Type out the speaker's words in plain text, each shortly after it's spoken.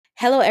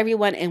Hello,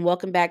 everyone, and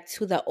welcome back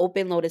to the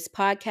Open Lotus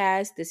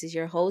podcast. This is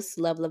your host,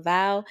 Love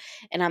Laval,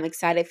 and I'm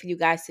excited for you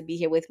guys to be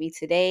here with me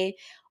today.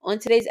 On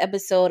today's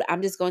episode,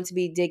 I'm just going to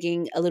be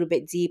digging a little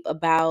bit deep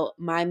about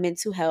my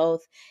mental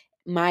health,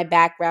 my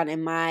background,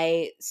 and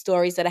my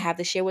stories that I have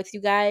to share with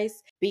you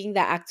guys. Being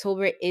that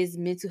October is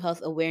Mental Health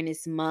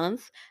Awareness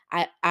Month,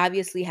 I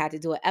obviously had to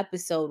do an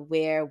episode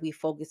where we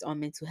focus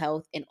on mental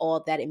health and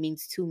all that it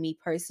means to me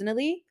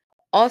personally.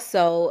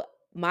 Also,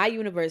 my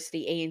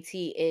university,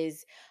 A&T,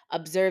 is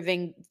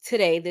observing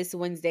today, this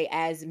Wednesday,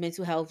 as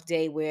Mental Health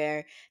Day,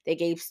 where they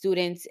gave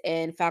students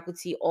and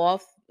faculty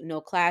off, no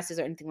classes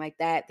or anything like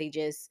that. They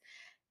just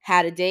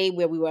had a day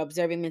where we were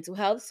observing mental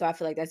health. So I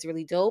feel like that's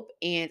really dope.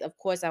 And of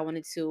course, I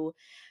wanted to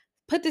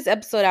put this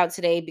episode out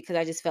today because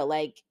I just felt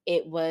like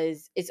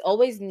it's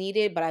always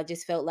needed, but I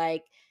just felt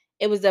like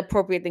it was the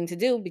appropriate thing to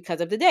do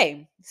because of the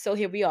day. So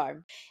here we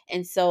are.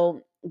 And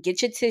so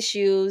get your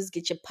tissues,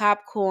 get your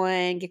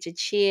popcorn, get your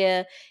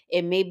chair.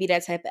 It may be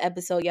that type of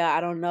episode, y'all.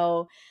 I don't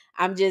know.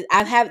 These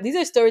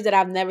are stories that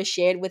I've never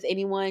shared with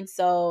anyone.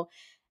 So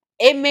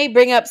it may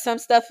bring up some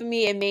stuff for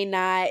me, it may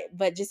not,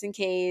 but just in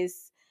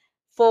case,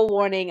 full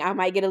warning, I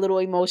might get a little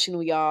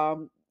emotional,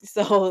 y'all.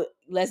 So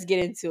let's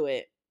get into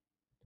it.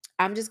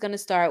 I'm just gonna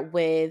start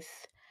with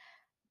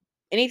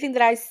anything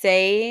that I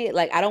say.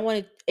 Like, I don't want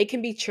to, it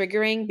can be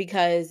triggering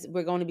because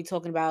we're going to be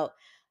talking about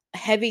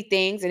heavy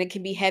things and it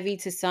can be heavy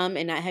to some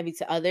and not heavy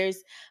to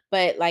others.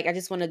 But like, I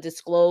just want to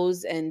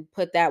disclose and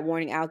put that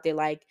warning out there.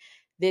 Like,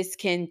 this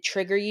can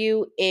trigger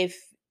you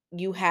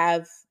you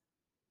have,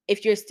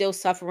 if you're still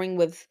suffering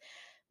with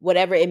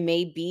whatever it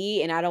may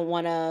be. And I don't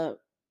want to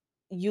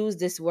use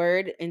this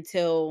word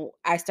until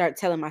I start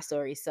telling my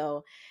story.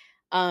 So,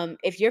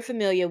 if you're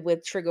familiar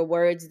with trigger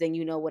words, then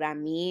you know what I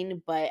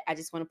mean. But I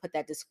just want to put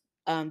that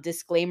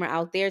disclaimer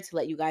out there to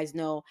let you guys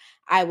know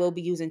I will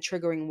be using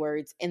triggering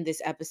words in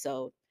this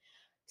episode.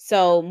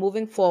 So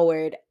moving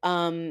forward,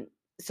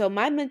 so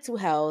my mental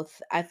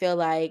health, I feel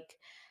like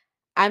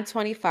I'm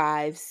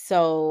 25,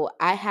 so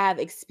I have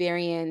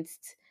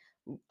experienced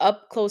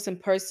up close and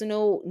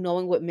personal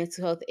knowing what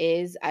mental health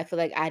is. I feel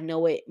like I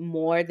know it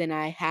more than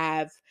I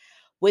have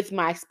with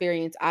my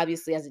experience,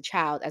 obviously, as a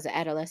child, as an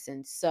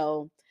adolescent.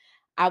 So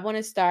I want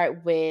to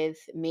start with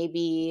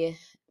maybe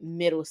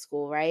middle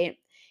school, right?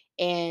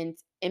 And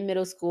in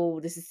middle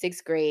school, this is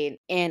sixth grade,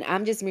 and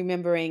I'm just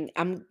remembering.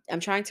 I'm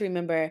trying to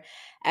remember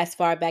as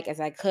far back as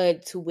I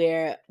could to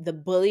where the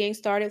bullying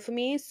started for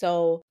me.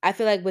 So I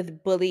feel like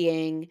with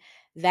bullying,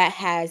 that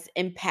has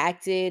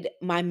impacted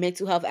my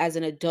mental health as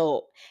an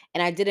adult,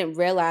 and I didn't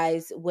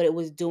realize what it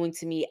was doing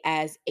to me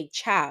as a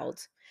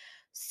child.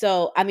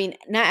 So, I mean,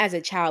 not as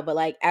a child, but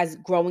like as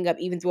growing up,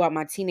 even throughout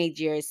my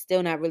teenage years,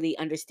 still not really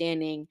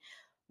understanding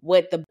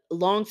what the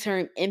long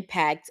term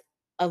impact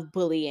of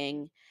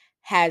bullying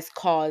has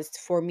caused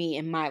for me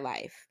in my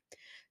life.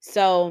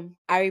 So,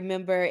 I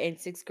remember in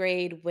sixth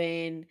grade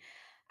when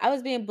I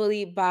was being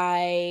bullied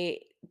by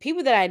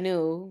people that I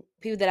knew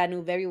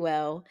very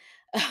well.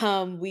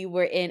 We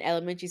were in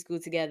elementary school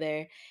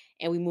together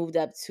and we moved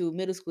up to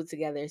middle school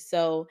together.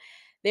 So,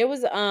 there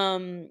was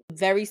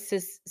very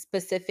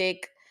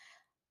specific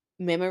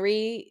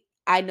memory.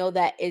 I know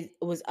that it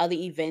was other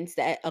events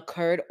that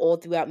occurred all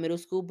throughout middle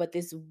school, but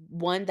this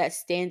one that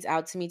stands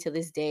out to me to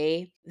this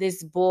day,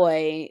 this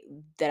boy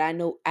that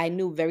I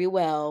knew very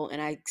well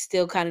and I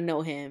still kind of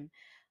know him.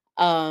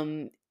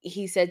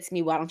 He said to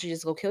me, "Why don't you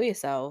just go kill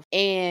yourself?"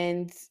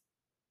 And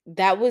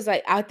that was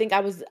like, I think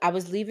I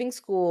was leaving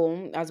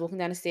school. I was walking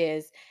down the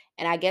stairs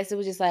and I guess it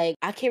was just like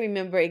I can't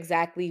remember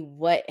exactly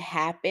what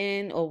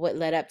happened or what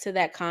led up to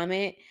that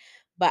comment,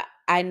 but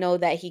I know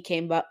that he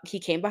came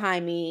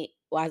behind me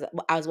while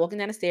I was walking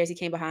down the stairs. He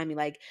came behind me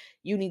like,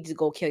 "You need to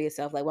go kill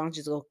yourself. Like, why don't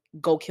you just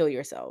go kill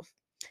yourself?"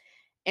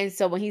 And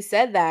so when he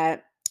said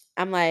that,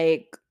 I'm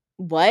like,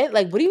 "What?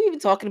 Like, what are you even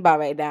talking about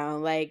right now?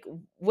 Like,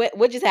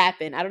 what just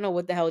happened? I don't know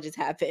what the hell just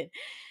happened."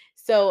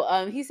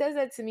 So he says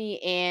that to me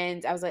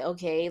and I was like,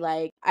 "Okay,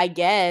 like I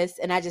guess."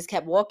 And I just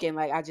kept walking.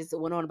 Like I just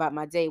went on about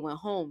my day, went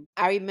home.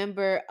 I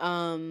remember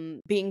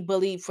being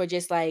bullied for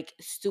just like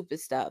stupid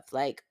stuff.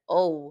 Like,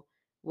 "Oh,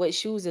 what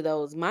shoes are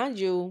those?" Mind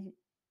you,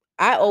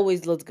 I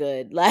always looked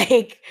good.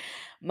 Like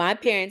my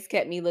parents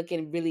kept me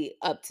looking really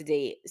up to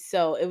date.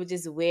 So it was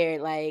just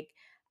weird. Like,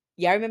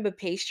 yeah, I remember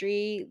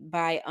Pastry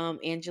by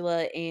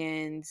Angela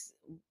and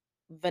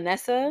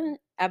Vanessa,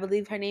 I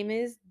believe her name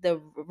is,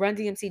 the Run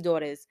DMC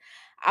daughters.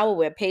 I would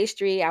wear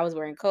pastry, I was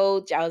wearing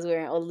Coach, I was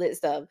wearing all the lit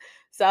stuff.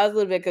 So I was a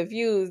little bit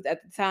confused at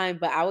the time,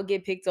 but I would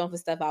get picked on for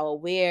stuff I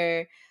would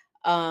wear.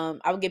 I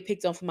would get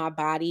picked on for my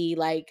body,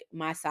 like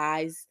my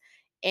size.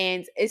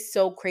 And it's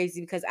so crazy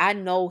because I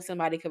know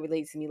somebody could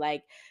relate to me.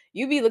 Like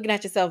you be looking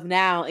at yourself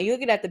now and you're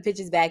looking at the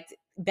pictures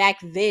back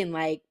then,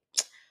 like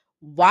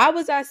why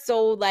was I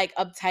so like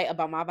uptight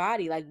about my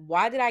body? Like,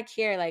 why did I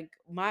care? Like,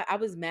 I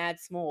was mad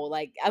small.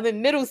 Like, I'm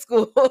in middle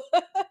school.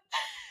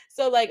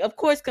 So, like, of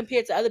course,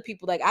 compared to other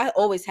people, like, I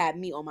always had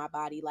meat on my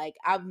body. Like,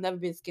 I've never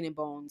been skin and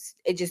bones.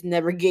 It just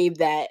never gave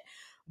that.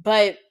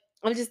 But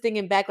I'm just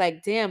thinking back,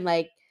 like, damn,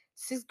 like,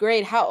 Sixth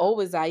grade, how old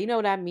was I? You know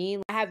what I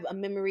mean? I have a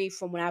memory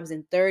from when I was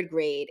in third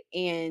grade,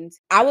 and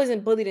I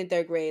wasn't bullied in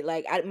third grade.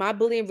 Like my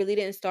bullying really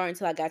didn't start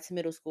until I got to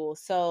middle school.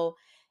 So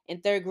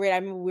in third grade, I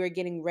remember we were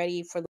getting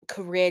ready for the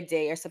career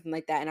day or something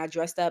like that, and I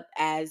dressed up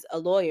as a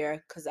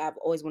lawyer because I've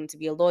always wanted to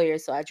be a lawyer.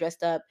 So I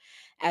dressed up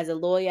as a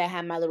lawyer. I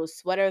had my little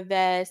sweater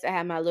vest. I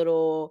had my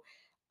little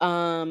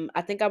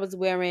I think I was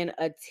wearing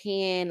a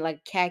tan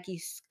like khaki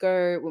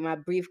skirt with my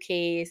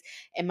briefcase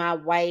and my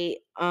white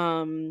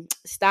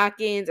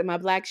stockings and my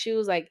black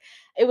shoes. Like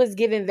it was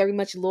given very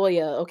much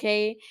lawyer,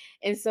 okay?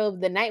 And so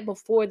the night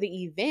before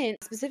the event,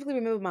 I specifically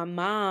remember my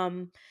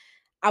mom,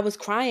 I was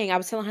crying. I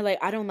was telling her like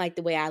I don't like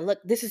the way I look.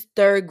 This is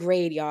third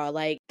grade, y'all.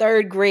 Like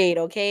third grade,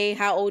 okay?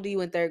 How old are you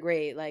in third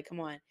grade? Like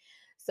come on.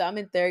 So I'm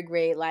in third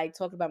grade, like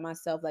talking about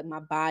myself, like my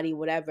body,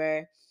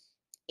 whatever,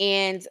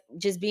 and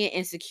just being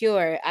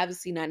insecure,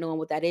 obviously not knowing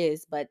what that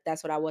is, but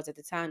that's what I was at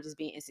the time, just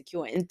being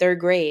insecure in third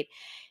grade.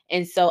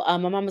 And so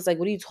my mom was like,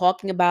 what are you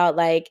talking about?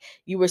 Like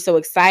you were so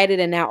excited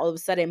and now all of a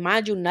sudden,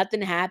 mind you,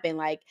 nothing happened.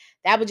 Like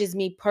that was just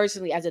me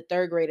personally as a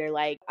third grader.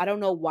 Like I don't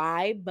know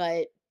why,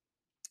 but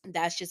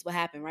that's just what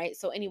happened, right?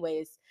 So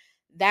anyways,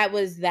 that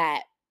was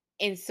that.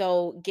 And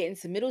so getting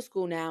to middle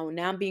school now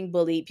I'm being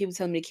bullied, people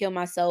telling me to kill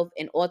myself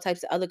and all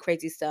types of other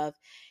crazy stuff.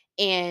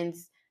 And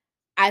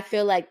I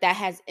feel like that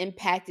has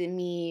impacted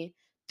me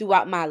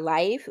throughout my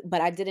life,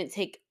 but I didn't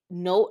take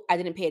note, I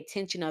didn't pay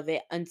attention of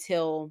it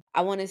until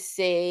I want to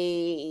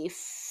say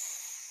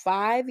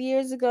 5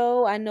 years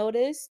ago I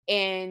noticed.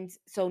 And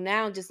so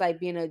now just like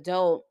being an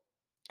adult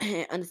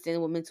and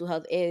understanding what mental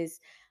health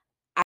is,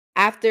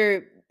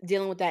 after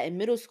dealing with that in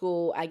middle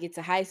school, I get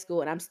to high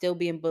school and I'm still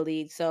being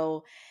bullied.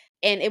 So,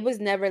 and it was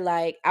never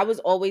like I was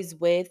always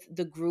with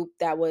the group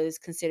that was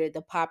considered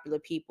the popular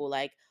people.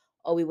 Like,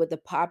 oh, we were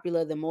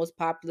the most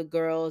popular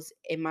girls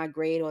in my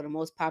grade or the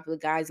most popular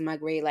guys in my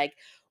grade. Like,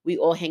 we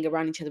all hang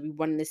around each other. We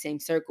run in the same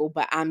circle,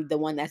 but I'm the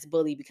one that's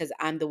bullied because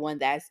I'm the one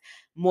that's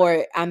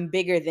I'm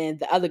bigger than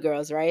the other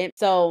girls, right?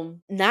 So,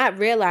 not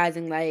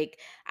realizing like,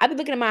 I've been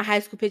looking at my high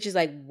school pictures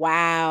like,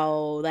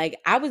 wow, like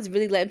I was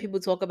really letting people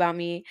talk about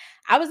me.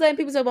 I was letting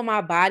people talk about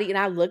my body and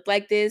I looked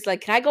like this.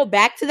 Like, can I go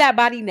back to that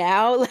body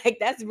now? Like,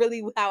 that's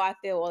really how I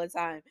feel all the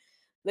time.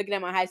 Looking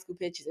at my high school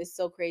pictures, it's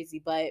so crazy.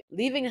 But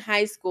leaving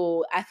high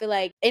school, I feel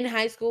like in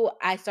high school,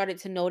 I started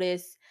to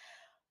notice,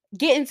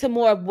 get into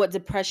more of what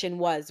depression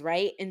was,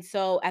 right? And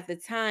so at the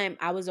time,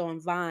 I was on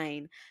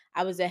Vine.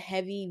 I was a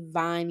heavy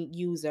Vine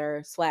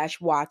user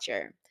slash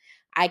watcher.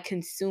 I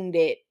consumed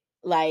it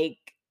like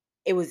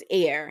it was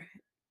air.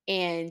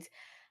 And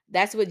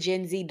that's what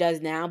Gen Z does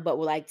now, but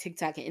with like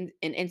TikTok and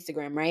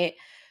Instagram, right?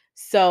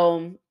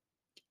 So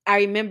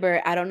I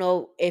remember, I don't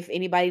know if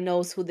anybody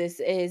knows who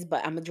this is,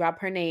 but I'm gonna drop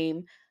her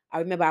name. I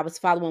remember I was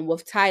following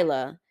Wolf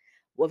Tyler.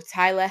 Wolf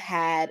Tyler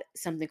had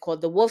something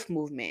called the Wolf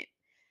Movement.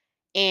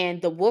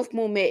 And the wolf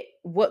movement,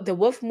 what the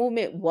wolf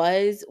movement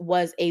was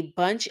a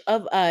bunch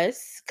of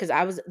us, because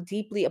I was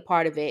deeply a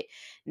part of it.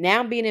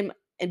 Now being in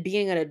and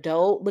being an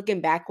adult,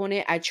 looking back on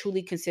it, I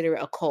truly consider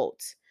it a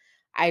cult.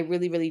 I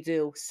really, really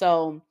do.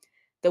 So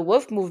the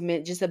wolf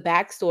movement, just a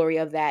backstory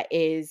of that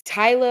is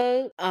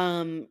Tyler,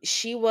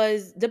 she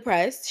was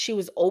depressed. She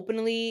was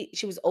openly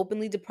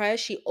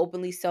depressed. She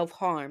openly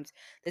self-harmed.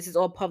 This is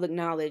all public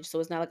knowledge. So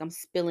it's not like I'm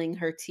spilling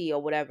her tea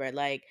or whatever.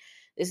 Like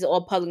this is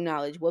all public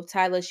knowledge. With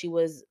Tyler, she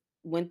was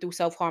went through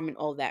self-harm and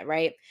all that,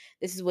 right?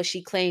 This is what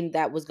she claimed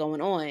that was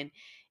going on.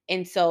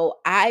 And so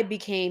I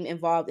became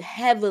involved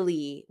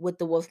heavily with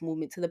the wolf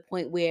movement to the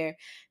point where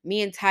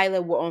me and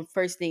Tyler were on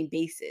first name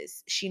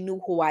basis. She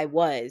knew who I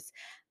was.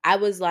 I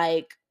was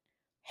like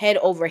head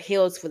over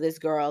heels for this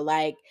girl.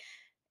 Like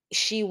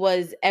she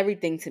was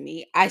everything to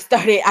me. I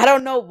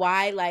don't know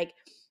why, like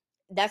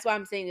that's why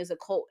I'm saying there's a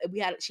cult.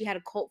 She had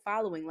a cult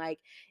following. Like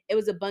it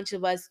was a bunch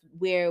of us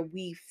where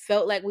we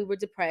felt like we were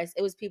depressed.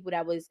 It was people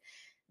that was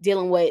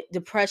dealing with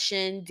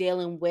depression,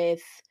 dealing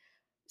with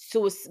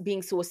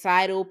being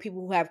suicidal,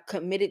 people who have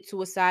committed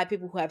suicide,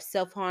 people who have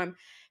self-harm,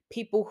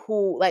 people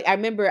who like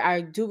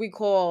I do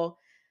recall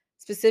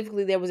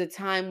specifically there was a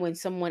time when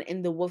someone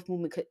in the wolf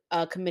movement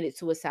committed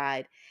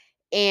suicide,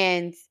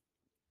 and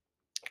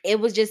it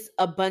was just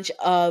a bunch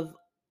of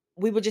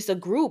we were just a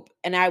group,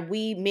 and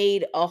we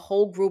made a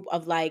whole group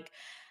of like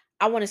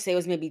I want to say it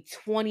was maybe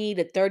 20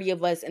 to 30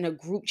 of us in a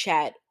group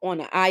chat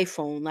on an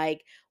iPhone,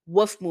 like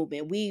Wolf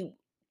Movement. We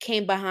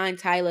came behind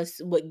Tyler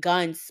with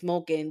guns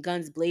smoking,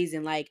 guns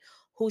blazing. Like,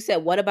 who said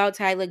what about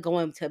Tyler?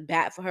 Going to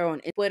bat for her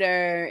on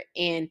Twitter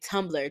and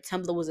Tumblr.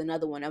 Tumblr was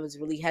another one that was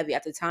really heavy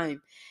at the time.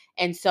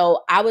 And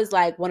so I was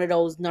like one of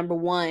those number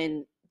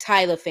one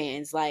Tyler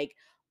fans. Like,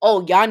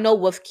 oh, y'all know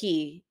Wolf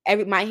Key.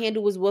 My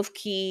handle was Wolf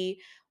Key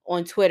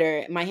on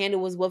Twitter. My handle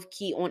was Wolf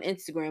Key on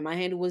Instagram. My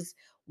handle was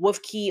Wolf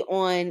Key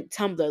on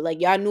Tumblr. Like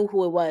y'all knew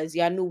who it was.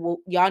 Y'all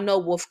know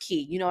Wolf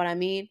Key. You know what I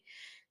mean?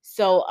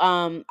 So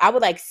I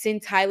would like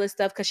send Tyler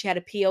stuff because she had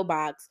a PO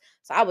box.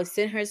 So I would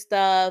send her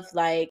stuff.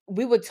 Like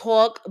we would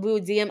talk, we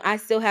would DM. I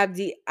still have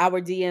our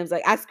DMs.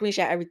 Like I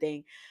screenshot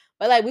everything,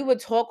 but like we would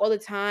talk all the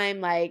time.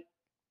 Like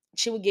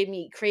She would give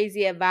me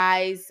crazy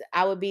advice.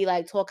 I would be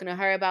like talking to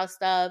her about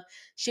stuff.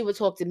 She would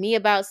talk to me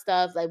about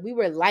stuff. Like we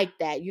were like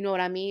that, you know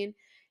what I mean?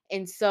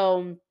 And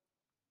so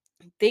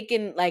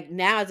thinking like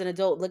now as an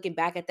adult looking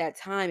back at that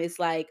time, it's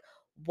like,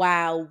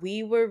 wow,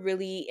 we were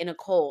really in a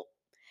cult.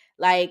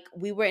 Like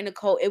we were in a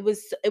cult. It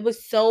was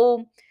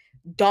so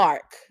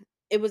dark.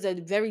 It was a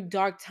very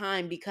dark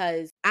time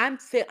because I'm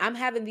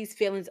having these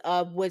feelings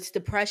of what's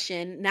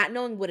depression, not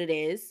knowing what it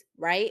is,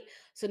 right?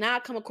 So now I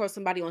come across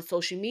somebody on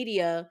social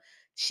media.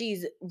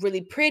 She's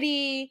really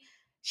pretty.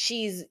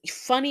 She's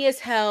funny as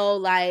hell.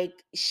 Like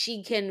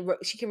she can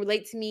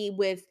relate to me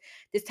with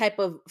this type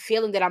of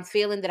feeling that I'm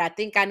feeling that I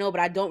think I know, but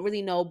I don't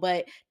really know.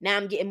 But now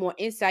I'm getting more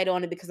insight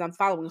on it because I'm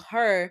following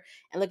her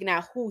and looking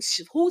at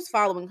who's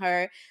following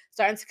her,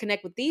 starting to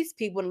connect with these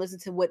people and listen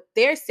to what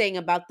they're saying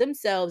about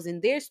themselves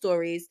and their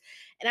stories.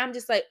 And I'm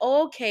just like,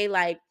 oh, okay,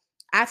 like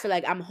I feel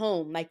like I'm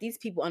home. Like these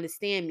people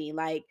understand me.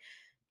 Like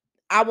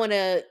I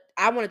wanna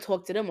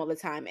talk to them all the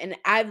time. And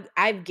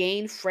I've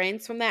gained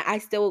friends from that. I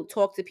still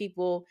talk to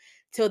people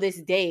till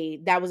this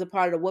day that was a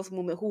part of the Wolf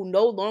movement who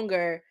no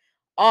longer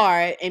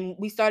are. And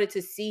we started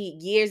to see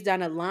years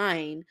down the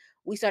line,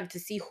 we started to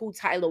see who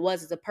Tyler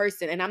was as a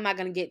person. And I'm not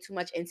gonna get too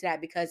much into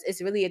that because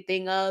it's really a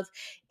thing of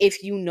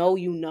if you know,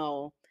 you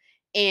know.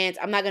 And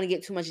I'm not gonna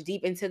get too much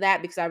deep into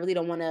that because I really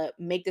don't want to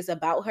make this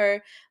about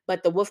her.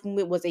 But the Wolf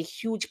movement was a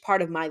huge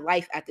part of my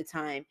life at the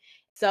time.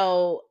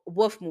 So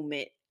Wolf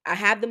movement. I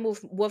had the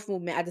wolf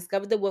movement. I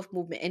discovered the wolf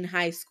movement in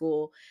high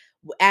school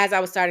as I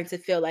was starting to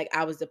feel like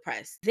I was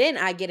depressed. Then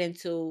I get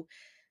into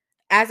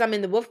as I'm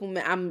in the wolf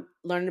movement, I'm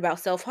learning about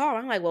self harm.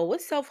 I'm like, well,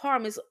 what's self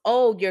harm? Is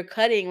oh, you're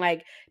cutting.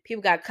 Like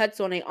people got cuts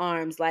on their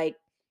arms. Like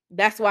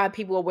that's why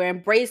people are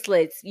wearing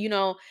bracelets. You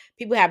know,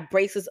 people have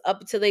bracelets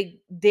up to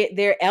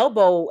their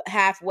elbow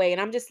halfway,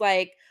 and I'm just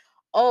like,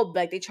 oh,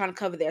 like they're trying to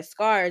cover their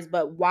scars,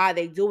 but why are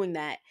they doing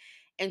that?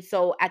 And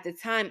so at the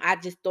time, I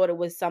just thought it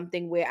was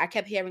something where I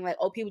kept hearing like,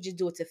 oh, people just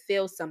do it to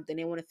feel something.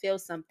 They want to feel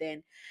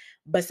something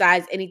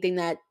besides anything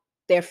that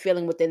they're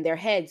feeling within their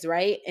heads,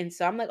 right? And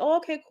so I'm like, oh,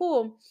 okay,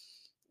 cool,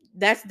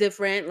 that's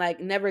different. Like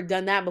never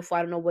done that before.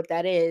 I don't know what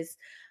that is.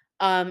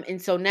 And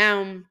so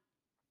now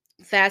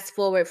fast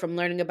forward from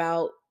learning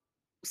about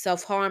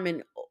self-harm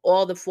and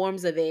all the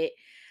forms of it,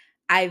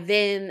 I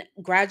then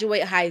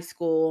graduate high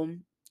school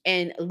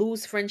and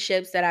lose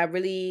friendships that I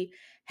really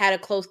had a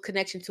close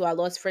connection to. I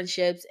lost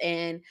friendships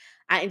and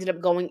I ended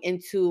up going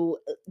into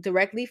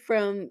directly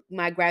from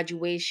my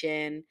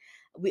graduation.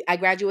 I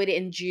graduated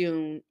in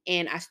June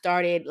and I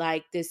started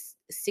like this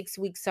 6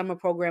 week summer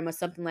program or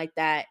something like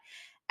that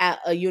at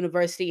a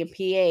university in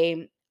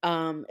PA.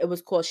 It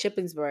was called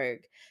Shippensburg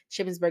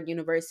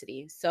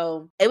University.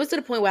 So it was to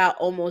the point where I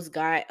almost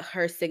got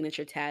her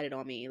signature tatted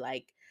on me.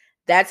 Like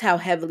that's how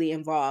heavily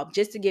involved.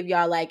 Just to give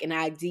y'all like an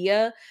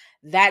idea,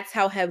 that's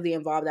how heavily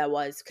involved that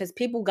was. Because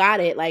people got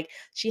it. Like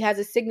she has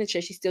a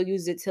signature. She still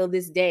uses it till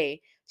this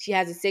day. She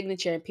has a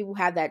signature and people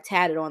have that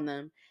tatted on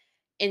them.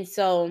 And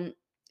so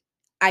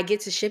I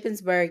get to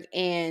Shippensburg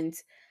and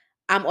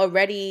I'm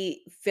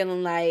already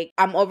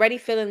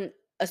feeling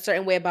a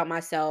certain way about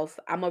myself.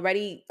 I'm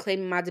already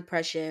claiming my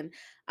depression.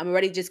 I'm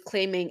already just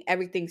claiming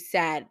everything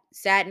sad.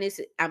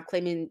 Sadness, I'm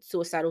claiming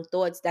suicidal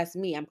thoughts. That's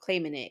me. I'm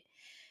claiming it.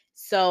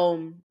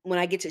 So when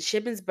I get to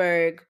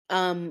Shippensburg,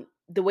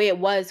 the way it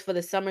was for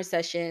the summer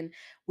session,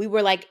 we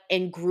were like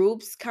in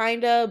groups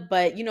kind of,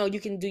 but you know, you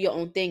can do your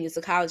own thing. It's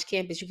a college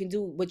campus. You can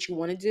do what you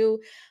want to do.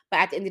 But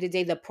at the end of the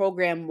day, the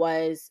program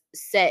was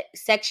set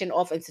sectioned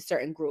off into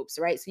certain groups,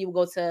 right? So you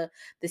would go to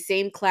the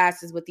same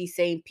classes with these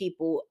same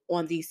people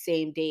on these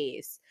same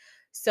days.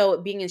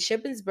 So being in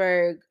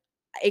Shippensburg,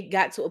 it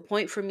got to a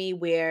point for me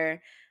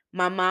where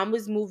my mom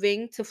was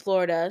moving to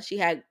Florida. She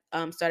had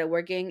started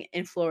working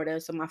in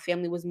Florida, so my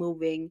family was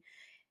moving,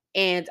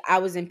 and I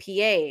was in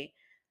PA.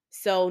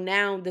 So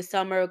now the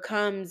summer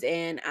comes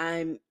and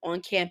I'm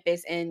on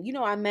campus, and you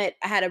know I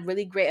had a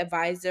really great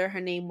advisor. Her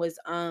name was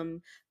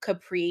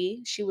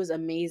Capri. She was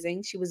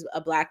amazing. She was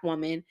a black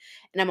woman,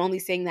 and I'm only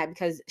saying that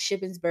because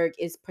Shippensburg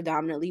is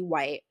predominantly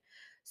white.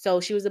 So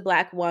she was a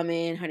black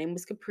woman. Her name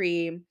was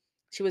Capri.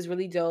 She was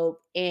really dope,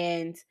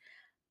 and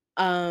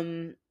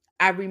um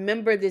I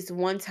remember this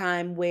one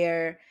time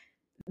where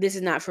this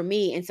is not for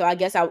me. And so I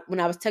guess when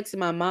I was texting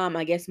my mom,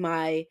 I guess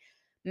my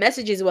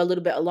messages were a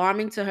little bit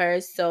alarming to her.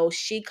 So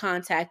she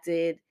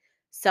contacted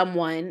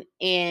someone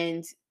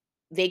and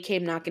they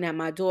came knocking at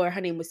my door.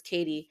 Her name was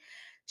Katie.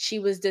 She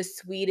was the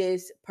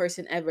sweetest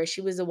person ever.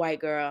 She was a white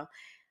girl.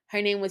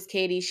 Her name was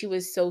Katie. She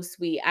was so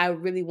sweet. I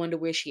really wonder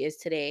where she is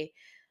today.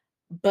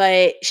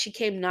 But she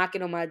came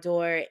knocking on my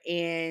door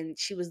and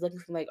she was looking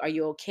for like, "Are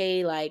you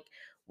okay? Like,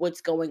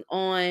 what's going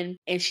on?"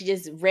 And she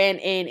just ran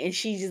in and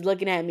she just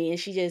looking at me and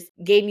she just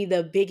gave me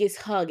the biggest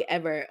hug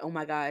ever. Oh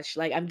my gosh.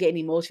 Like I'm getting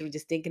emotional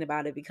just thinking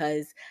about it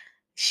because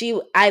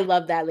I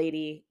love that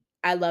lady.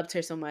 I loved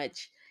her so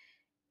much.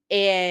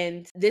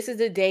 And this is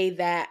the day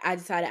that I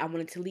decided I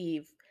wanted to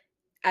leave.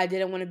 I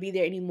didn't want to be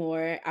there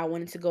anymore. I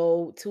wanted to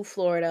go to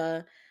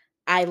Florida.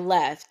 I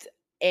left.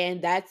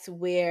 And that's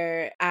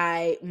where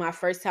my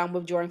first time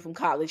withdrawing from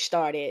college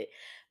started,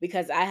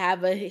 because I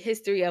have a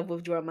history of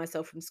withdrawing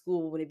myself from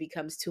school when it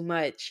becomes too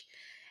much.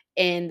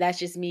 And that's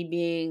just me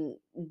being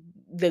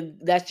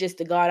that's just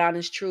the God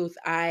honest truth.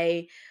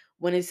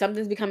 When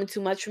something's becoming too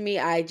much for me,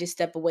 I just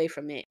step away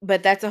from it.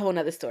 But that's a whole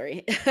nother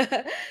story.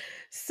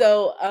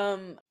 So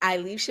I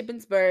leave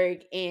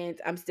Shippensburg, and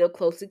I'm still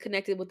closely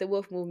connected with the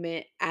Wolf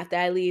movement. After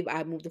I leave,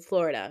 I move to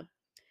Florida.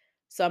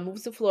 So I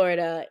moved to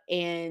Florida,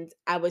 and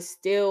I was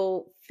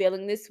still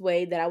feeling this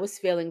way that I was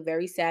feeling,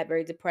 very sad,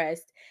 very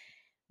depressed.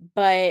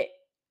 But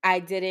I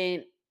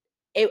didn't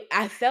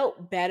I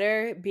felt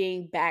better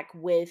being back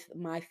with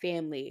my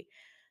family.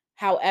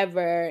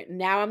 However,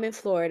 now I'm in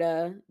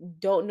Florida,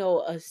 don't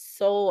know a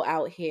soul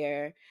out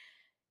here,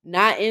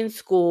 not in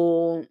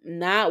school,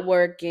 not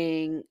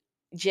working,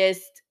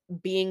 just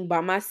being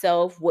by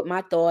myself with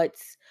my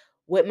thoughts,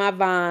 with my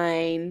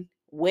Vine,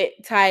 with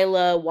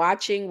Tyla,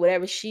 watching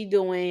whatever she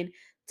doing,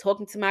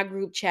 talking to my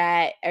group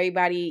chat.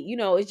 Everybody,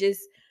 it's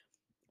just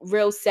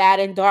real sad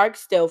and dark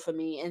still for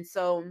me. And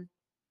so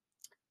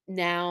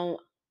now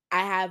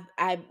I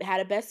had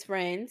a best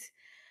friend.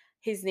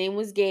 His name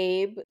was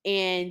Gabe,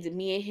 and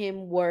me and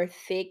him were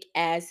thick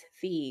as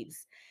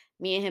thieves.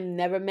 Me and him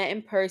never met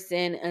in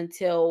person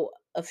until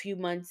a few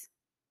months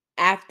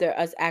after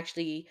us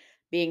actually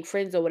being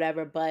friends or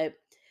whatever, but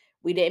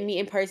we didn't meet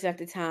in person at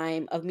the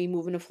time of me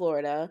moving to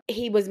Florida.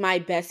 He was my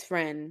best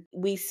friend.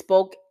 We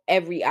spoke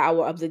every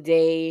hour of the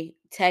day,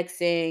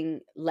 texting,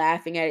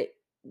 laughing at it,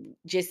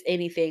 just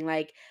anything.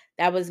 Like,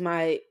 that was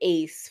my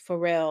ace for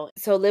real.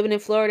 So living in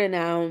Florida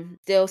now,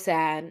 still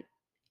sad.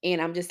 And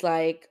I'm just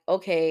like,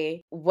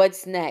 okay,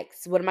 what's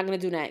next? What am I gonna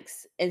do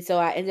next? And so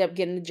I ended up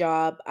getting a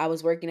job. I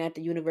was working at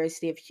the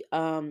University of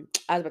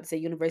I was about to say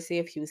University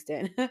of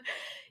Houston.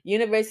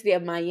 University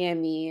of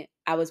Miami.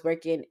 I was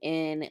working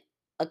in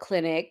a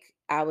clinic.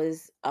 I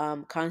was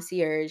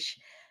concierge,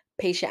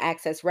 patient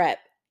access rep.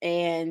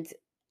 And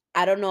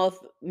I don't know if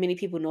many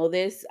people know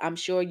this. I'm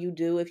sure you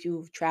do if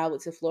you've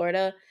traveled to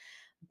Florida.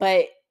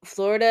 But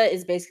Florida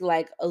is basically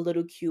like a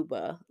little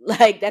Cuba.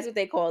 Like, that's what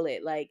they call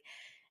it. Like,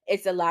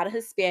 it's a lot of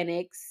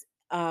Hispanics.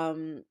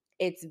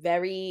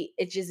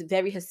 It's just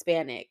very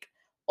Hispanic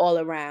all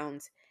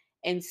around.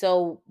 And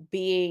so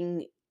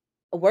being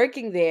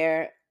working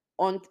there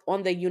on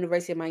the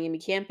University of Miami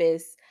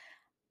campus,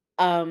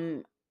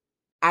 um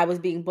I was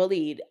being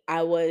bullied.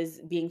 I was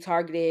being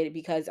targeted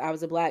because I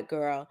was a black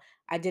girl.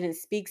 I didn't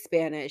speak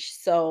Spanish.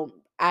 So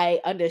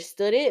I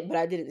understood it, but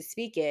I didn't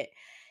speak it.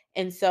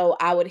 And so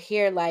I would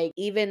hear, like,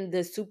 even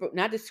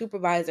not the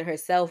supervisor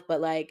herself, but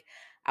like,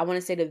 I want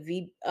to say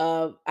the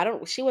I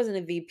don't she wasn't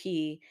a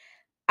VP.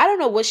 I don't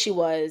know what she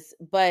was,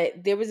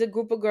 but there was a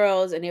group of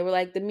girls, and they were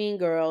like the mean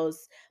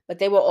girls, but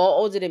they were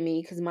all older than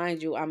me because,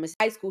 mind you, I'm a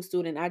high school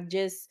student. I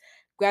just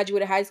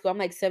graduated high school. I'm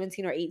like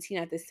 17 or 18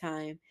 at this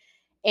time.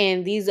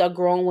 And these are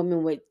grown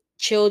women with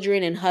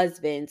children and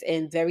husbands,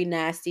 and very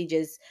nasty,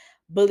 just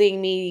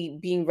bullying me,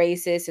 being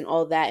racist and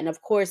all that. And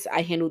of course,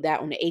 I handled that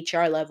on the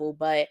HR level,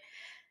 but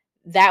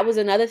that was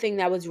another thing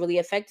that was really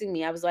affecting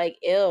me. I was like,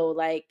 ill,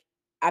 like,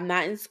 I'm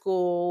not in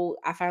school.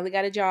 I finally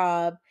got a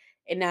job,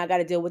 and now I got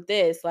to deal with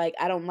this. Like,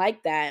 I don't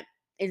like that.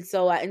 And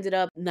so I ended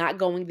up not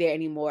going there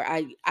anymore.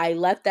 I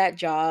left that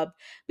job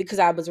because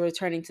I was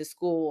returning to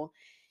school,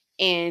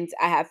 and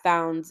I had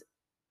found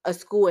a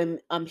school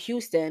in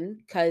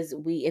Houston, because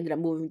we ended up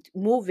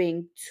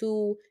moving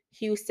to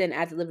Houston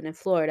after living in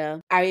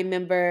Florida. I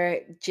remember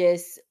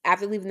just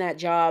after leaving that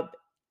job,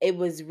 it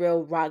was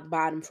real rock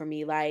bottom for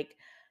me. Like,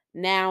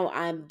 now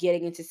I'm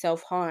getting into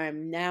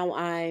self-harm. Now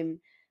I'm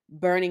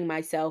burning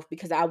myself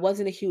because I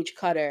wasn't a huge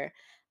cutter.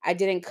 I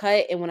didn't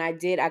cut, and when I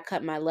did, I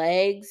cut my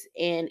legs,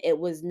 and it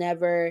was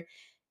never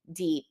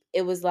deep.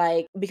 It was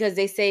like, because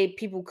they say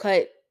people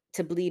cut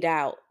to bleed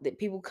out, that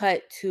people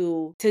cut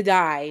to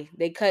die.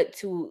 They cut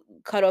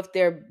off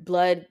their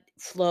blood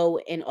flow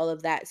and all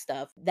of that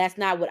stuff. That's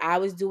not what I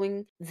was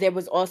doing. There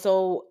was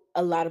also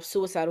a lot of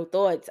suicidal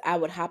thoughts. I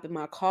would hop in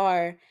my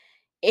car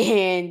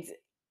and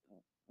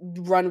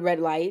run red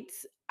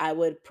lights. I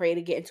would pray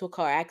to get into a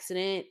car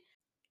accident.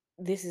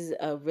 This is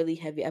a really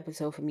heavy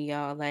episode for me,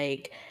 y'all.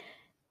 Like,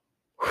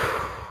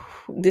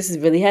 this is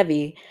really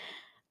heavy.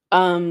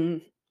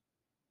 Um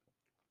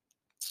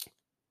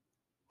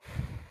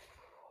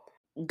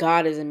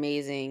God is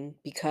amazing,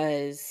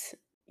 because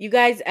you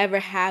guys ever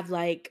have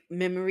like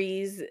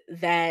memories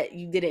that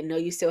you didn't know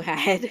you still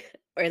had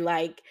or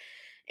like,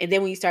 and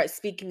then when you start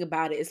speaking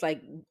about it, it's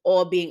like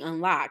all being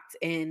unlocked,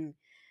 and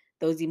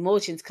those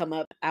emotions come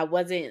up. I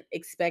wasn't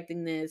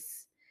expecting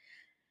this.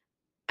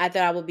 I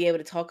thought I would be able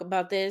to talk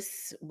about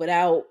this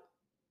without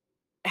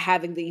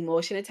having the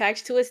emotion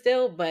attached to it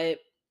still, but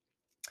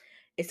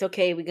it's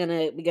okay. We're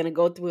gonna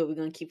go through it. We're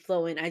gonna keep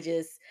flowing.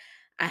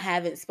 I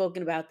haven't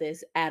spoken about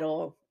this at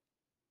all.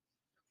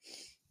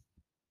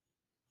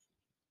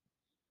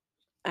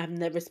 I've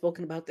never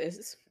spoken about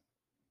this.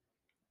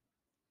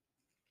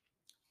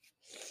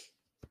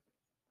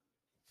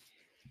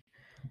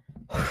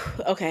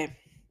 Okay.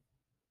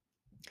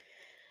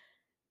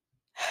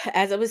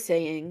 As I was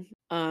saying,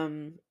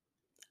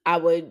 I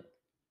would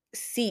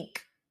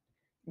seek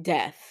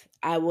death.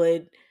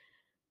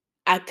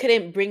 I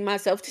couldn't bring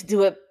myself to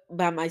do it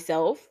by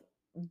myself,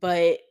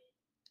 but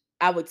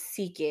I would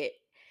seek it.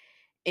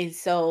 And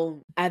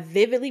so I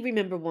vividly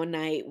remember one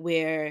night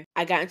where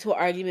I got into an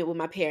argument with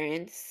my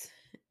parents,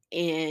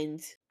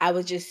 and I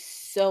was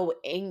just so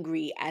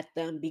angry at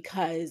them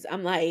because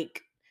I'm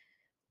like,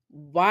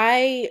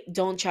 why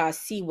don't y'all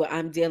see what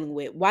I'm dealing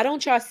with? Why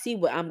don't y'all see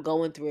what I'm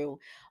going through?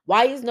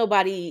 Why is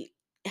nobody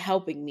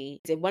helping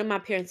me? They wanted my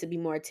parents to be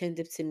more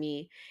attentive to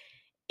me.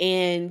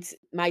 And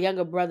my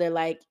younger brother,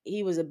 like,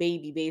 he was a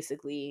baby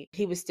basically.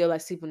 He was still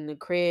like sleeping in the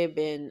crib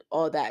and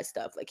all that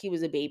stuff. Like, he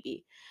was a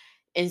baby.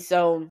 And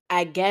so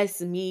I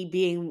guess me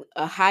being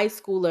a a high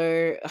school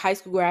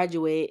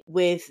graduate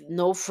with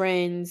no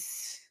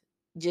friends,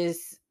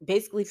 just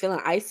basically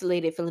feeling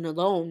isolated, feeling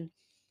alone.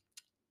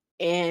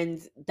 And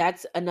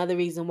that's another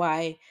reason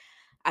why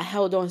I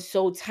held on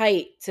so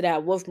tight to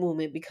that wolf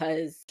movement,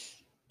 because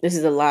this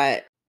is a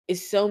lot.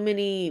 It's so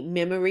many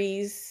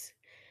memories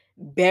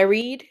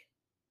buried.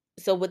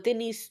 So within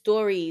these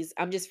stories,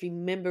 I'm just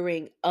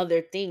remembering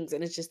other things,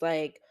 and it's just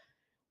like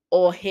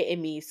all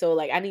hitting me. So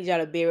like I need y'all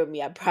to bear with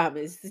me, I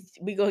promise.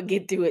 We gonna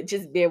get through it.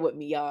 Just bear with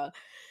me, y'all.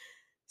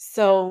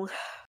 So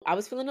I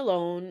was feeling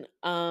alone.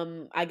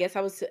 I guess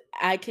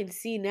I can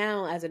see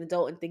now as an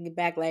adult and thinking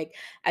back, like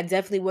I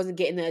definitely wasn't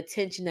getting the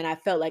attention that I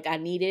felt like I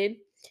needed.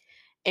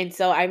 And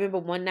so I remember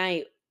one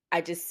night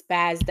I just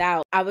spazzed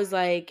out. I was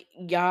like,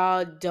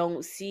 y'all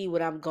don't see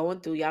what I'm going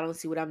through. Y'all don't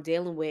see what I'm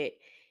dealing with.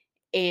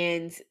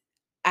 And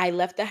I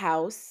left the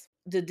house.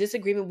 The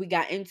disagreement we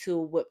got into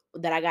with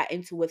that I got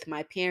into with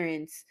my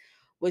parents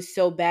was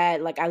so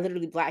bad. Like I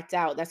literally blacked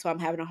out. That's why I'm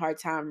having a hard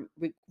time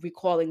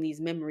recalling these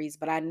memories.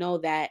 But I know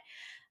that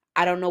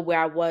I don't know where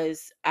I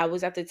was. I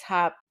was at the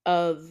top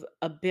of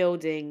a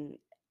building,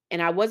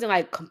 and I wasn't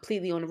like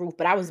completely on the roof,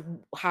 but I was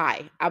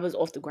high. I was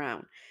off the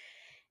ground.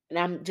 And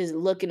I'm just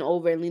looking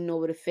over and leaning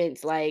over the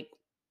fence. Like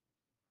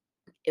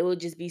it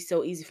would just be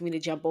so easy for me to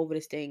jump over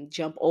this thing,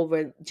 jump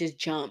over, just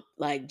jump,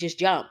 like just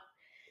jump.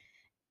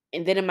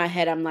 And then in my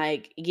head, I'm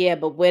like, yeah,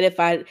 but what if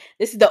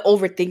this is the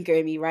overthinker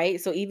in me, right?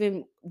 So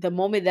even the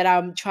moment that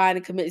I'm trying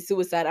to commit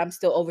suicide, I'm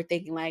still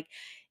overthinking, like,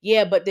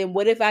 yeah, but then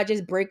what if I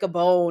just break a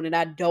bone and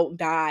I don't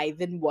die?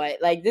 Then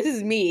what? Like, this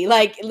is me.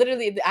 Like,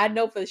 literally, I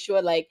know for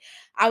sure, like,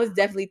 I was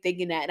definitely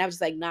thinking that. And I was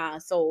just like, nah.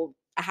 So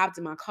I hopped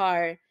in my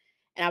car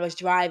and I was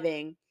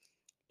driving,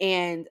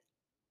 and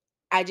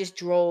I just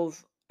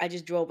drove. I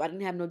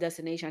didn't have no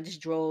destination. I just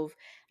drove,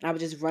 and I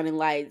was just running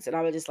lights, and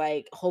I was just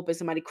like hoping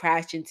somebody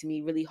crashed into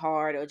me really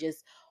hard, or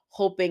just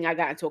hoping I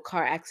got into a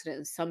car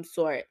accident of some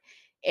sort.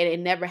 And it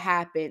never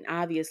happened.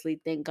 Obviously,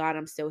 thank God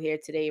I'm still here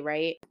today,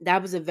 right?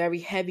 That was a very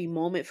heavy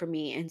moment for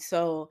me. And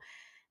so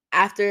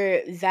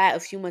after that, a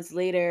few months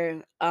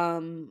later,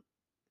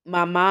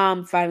 my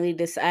mom finally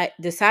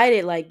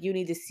decided, like, you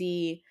need to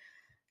see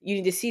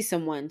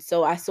someone.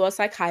 So I saw a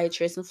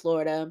psychiatrist in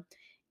Florida,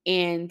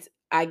 and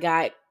I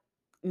got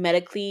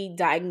medically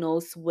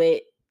diagnosed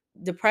with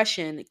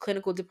depression,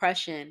 clinical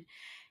depression.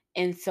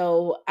 And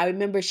so I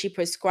remember she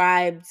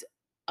prescribed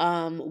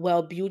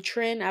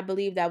Wellbutrin, I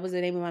believe that was the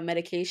name of my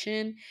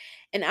medication.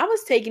 And I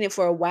was taking it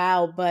for a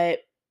while, but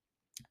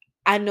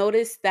I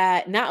noticed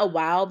that, not a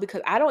while,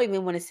 because I don't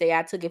even want to say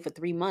I took it for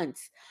 3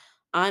 months,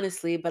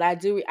 honestly, but I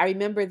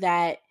remember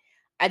that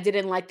I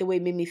didn't like the way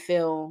it made me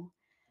feel.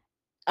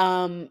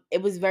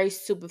 It was very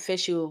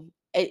superficial.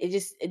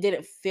 It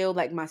didn't feel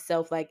like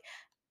myself. Like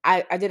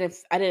I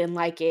didn't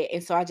like it,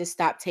 and so I just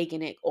stopped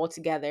taking it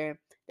altogether.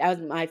 That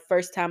was my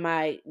first time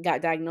I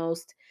got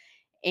diagnosed,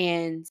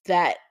 and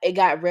that it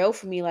got real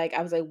for me. Like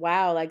I was like,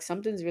 wow, like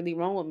something's really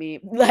wrong with me.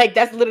 Like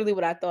that's literally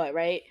what I thought,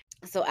 right?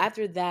 So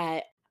after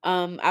that,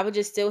 I was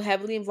just still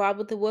heavily involved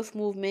with the wolf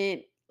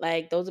movement.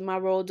 Like those are my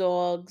road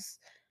dogs.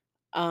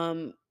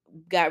 um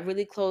got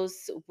really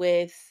close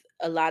with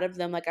a lot of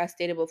them, like I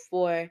stated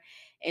before.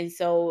 And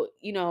so,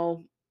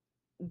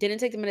 didn't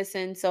take the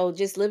medicine. So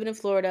just living in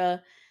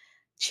Florida,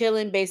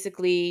 chilling,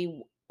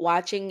 basically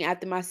watching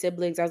after my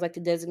siblings. I was like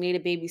the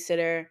designated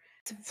babysitter.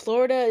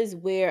 Florida is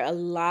where a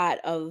lot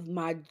of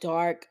my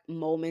dark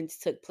moments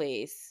took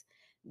place,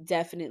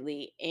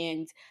 definitely.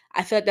 And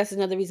I feel like that's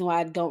another reason why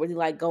I don't really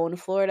like going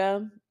to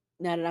Florida,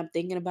 now that I'm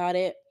thinking about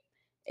it.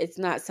 It's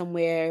not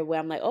somewhere where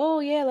I'm like, "Oh,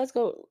 yeah, let's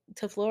go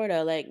to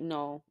Florida." Like,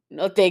 no.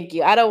 No, thank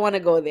you. I don't wanna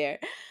go there.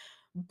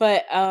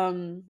 But,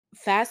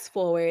 fast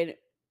forward,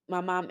 my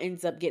mom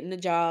ends up getting a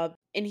job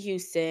in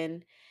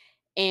Houston,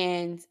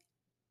 and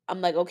I'm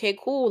like, "Okay,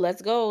 cool,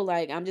 let's go."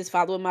 Like, I'm just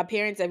following my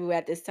parents everywhere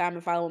at this time,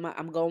 and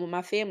I'm going with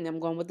my family, I'm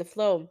going with the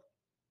flow.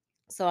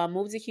 So I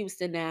moved to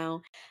Houston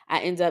now.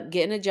 I end up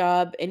getting a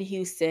job in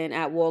Houston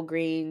at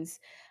Walgreens.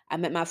 I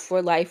met my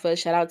for lifer,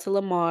 shout out to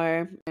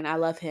Lamar, and I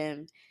love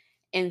him.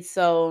 And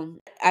so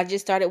I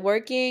just started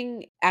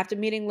working after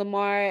meeting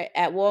Lamar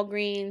at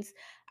Walgreens.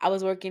 I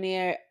was working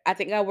there. I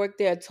think I worked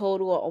there a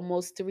total of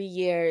almost 3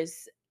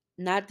 years.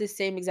 Not the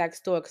same exact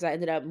store, because I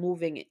ended up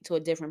moving it to a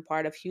different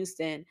part of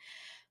Houston.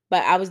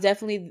 but I was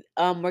definitely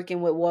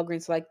working with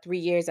Walgreens for like 3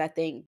 years, I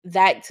think.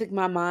 That took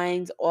my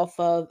mind off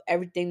of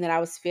everything that I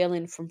was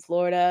feeling from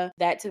Florida.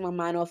 That took my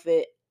mind off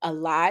it a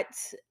lot.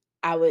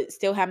 I would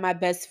still have my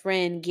best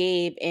friend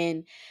Gabe,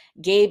 and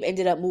Gabe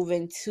ended up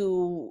moving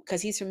to,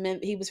 because he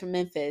was from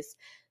Memphis.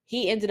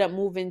 He ended up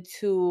moving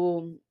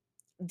to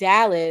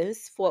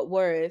Dallas, Fort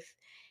Worth,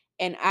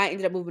 and I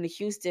ended up moving to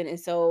Houston. And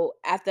so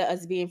after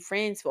us being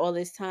friends for all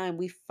this time,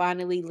 we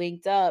finally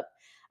linked up.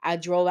 I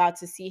drove out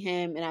to see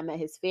him and I met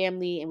his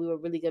family and we were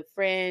really good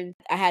friends.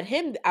 I had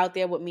him out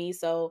there with me,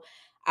 so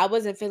I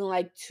wasn't feeling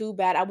like too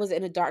bad. I wasn't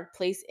in a dark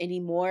place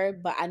anymore,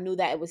 but I knew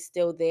that it was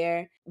still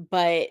there.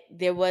 But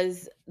there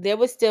was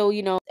still,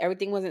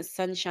 everything wasn't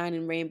sunshine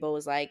and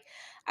rainbows. Like,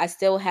 I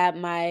still had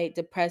my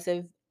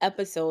depressive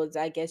episodes,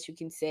 I guess you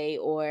can say,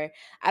 or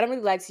I don't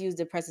really like to use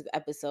depressive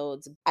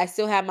episodes. I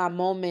still had my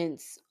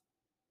moments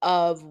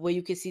of where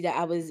you could see that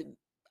I was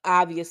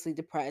obviously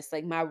depressed.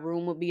 Like, my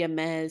room would be a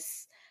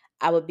mess.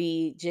 I would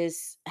be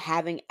just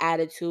having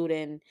attitude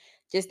and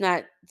just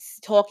not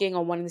talking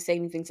or wanting to say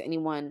anything to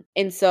anyone.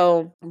 And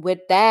so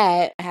with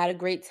that, I had a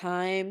great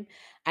time.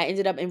 I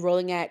ended up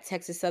enrolling at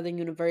Texas Southern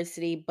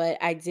University, but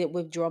I did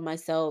withdraw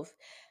myself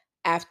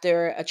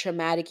after a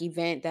traumatic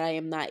event that I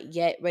am not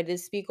yet ready to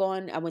speak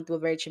on. I went through a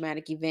very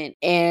traumatic event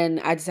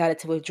and I decided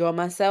to withdraw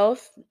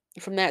myself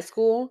from that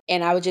school.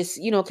 And I would just,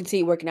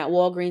 continue working at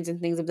Walgreens and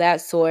things of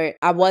that sort.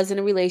 I was in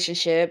a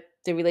relationship.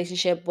 The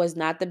relationship was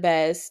not the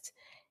best.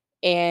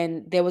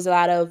 And there was a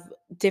lot of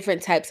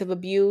different types of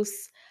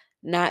abuse,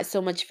 not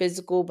so much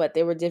physical, but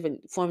there were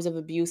different forms of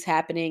abuse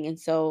happening. And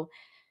so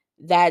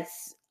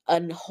that's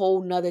a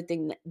whole nother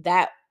thing.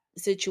 That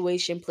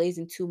situation plays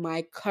into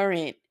my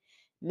current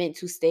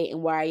mental state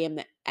and where I am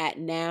at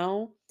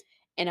now.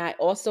 And I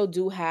also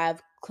do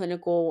have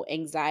clinical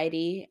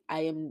anxiety. I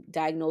am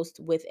diagnosed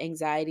with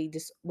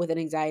with an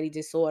anxiety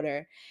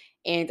disorder.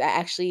 And I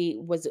actually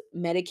was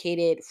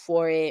medicated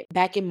for it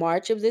back in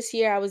March of this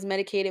year. I was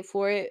medicated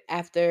for it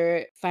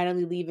after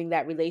finally leaving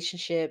that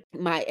relationship.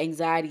 My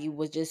anxiety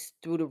was just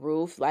through the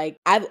roof. Like,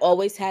 I've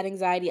always had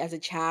anxiety as a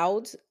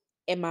child,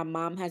 and my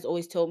mom has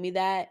always told me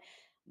that,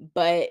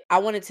 but I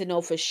wanted to know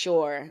for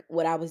sure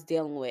what I was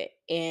dealing with.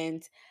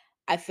 And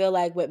I feel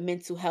like with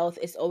mental health,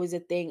 it's always a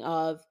thing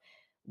of,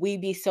 we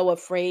be so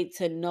afraid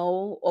to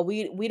know, or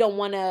we don't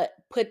want to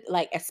put,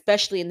 like,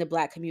 especially in the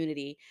Black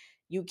community,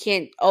 you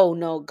can't, oh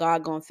no,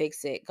 God gonna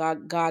fix it,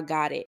 God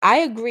got it. I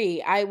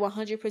agree, I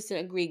 100%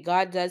 agree,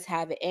 God does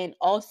have it. And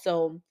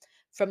also,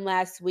 from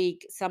last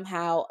week,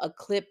 somehow a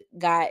clip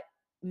got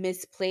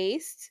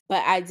misplaced,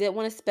 but I did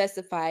want to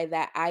specify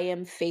that I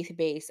am faith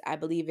based. I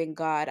believe in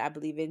God, I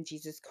believe in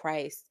Jesus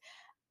Christ,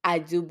 I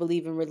do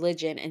believe in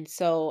religion. And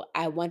so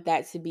I want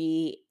that to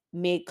be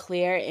made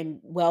clear and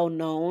well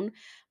known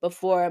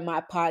before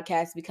my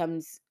podcast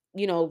becomes,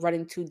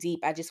 running too deep.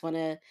 I just want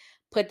to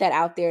put that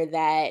out there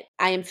that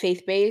I am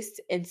faith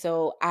based. And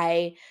so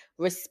I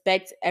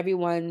respect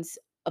everyone's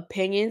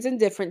opinions and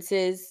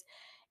differences.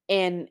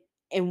 And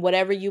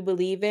whatever you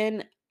believe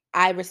in,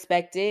 I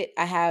respect it.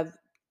 I have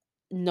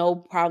no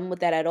problem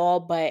with that at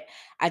all. But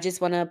I just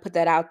want to put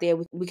that out there.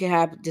 We can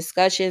have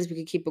discussions, we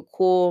can keep it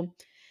cool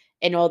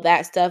and all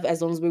that stuff,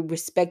 as long as we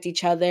respect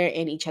each other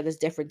and each other's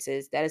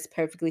differences. That is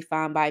perfectly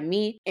fine by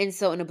me. And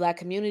so in the Black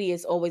community,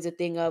 it's always a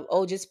thing of,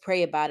 oh, just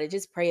pray about it.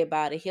 Just pray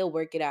about it. He'll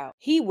work it out.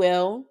 He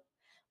will.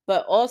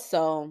 But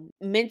also,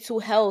 mental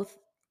health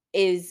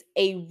is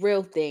a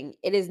real thing.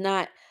 It's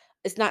not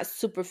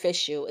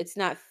superficial. It's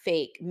not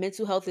fake.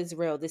 Mental health is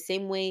real. The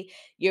same way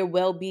your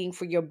well-being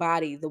for your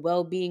body, the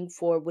well-being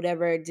for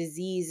whatever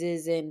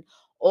diseases and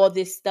all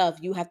this stuff,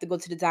 you have to go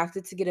to the doctor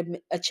to get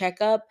a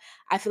checkup.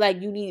 I feel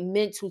like you need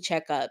mental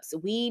checkups.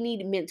 We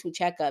need mental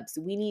checkups.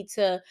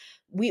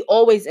 We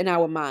always in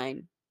our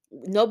mind.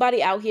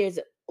 Nobody out here is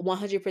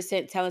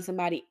 100% telling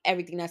somebody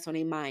everything that's on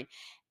their mind,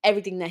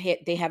 everything that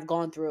they have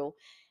gone through.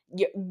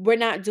 We're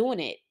not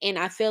doing it. And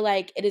I feel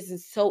like it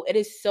is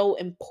so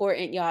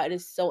important, y'all. It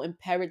is so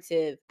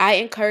imperative. I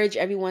encourage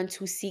everyone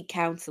to seek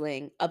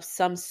counseling of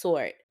some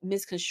sort.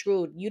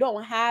 Misconstrued, you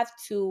don't have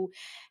to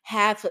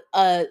have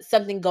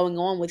something going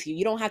on with you.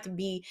 You don't have to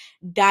be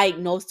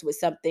diagnosed with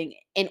something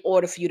in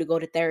order for you to go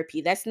to therapy.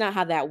 That's not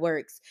how that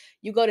works.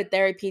 You go to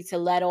therapy to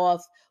let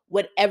off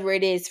whatever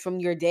it is from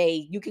your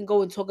day. You can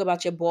go and talk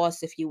about your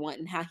boss if you want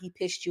and how he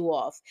pissed you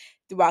off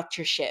throughout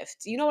your shift.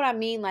 You know what I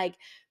mean? Like,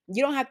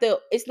 you don't have to,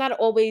 it's not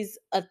always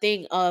a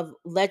thing of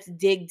let's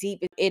dig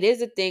deep. It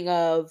is a thing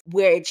of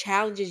where it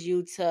challenges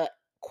you to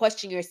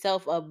question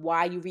yourself of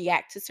why you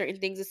react to certain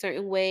things a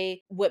certain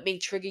way, what may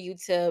trigger you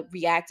to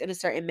react in a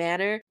certain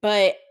manner.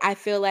 But I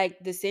feel like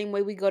the same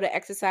way we go to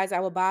exercise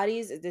our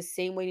bodies is the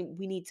same way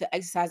we need to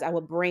exercise our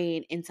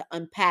brain and to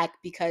unpack,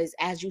 because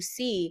as you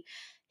see,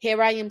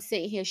 here I am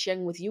sitting here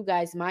sharing with you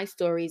guys my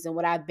stories and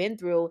what I've been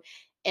through,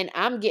 and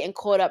I'm getting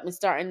caught up and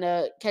starting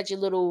to catch a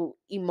little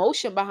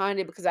emotion behind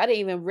it because I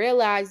didn't even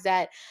realize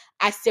that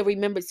I still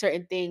remembered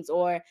certain things,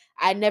 or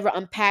I never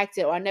unpacked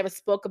it, or I never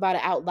spoke about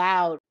it out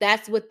loud.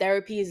 That's what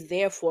therapy is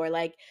there for.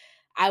 Like,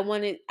 I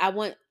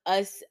want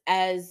us,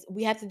 as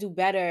we have to do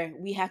better.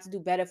 We have to do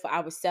better for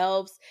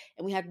ourselves,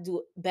 and we have to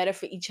do better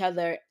for each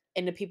other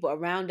and the people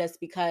around us,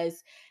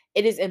 because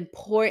it is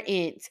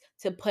important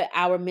to put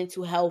our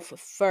mental health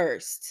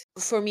first.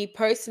 For me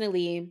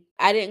personally,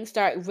 I didn't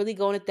start really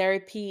going to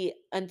therapy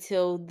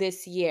until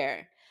this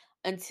year,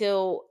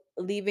 until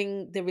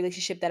leaving the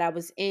relationship that I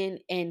was in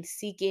and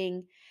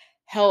seeking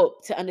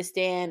help to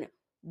understand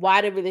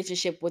why the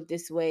relationship went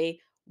this way.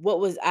 What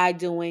was I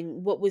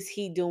doing? What was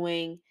he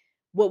doing?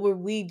 What were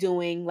we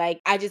doing?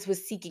 Like, I just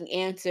was seeking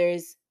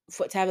answers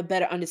for to have a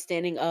better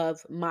understanding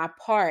of my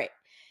part.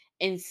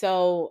 And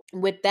so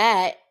with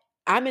that,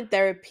 I'm in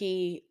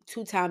therapy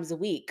 2 times a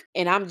week,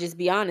 and I'm just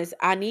be honest,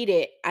 I need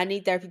it. I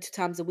need therapy 2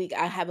 times a week.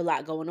 I have a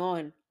lot going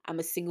on. I'm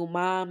a single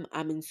mom,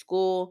 I'm in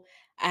school,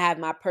 I have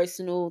my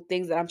personal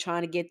things that I'm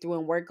trying to get through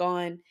and work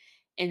on.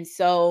 And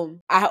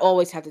so I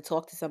always have to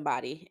talk to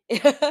somebody.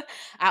 I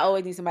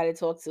always need somebody to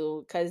talk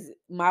to, cuz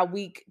my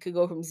week could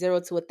go from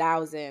 0 to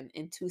 1,000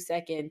 in 2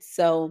 seconds.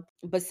 So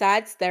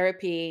besides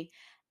therapy,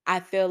 I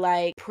feel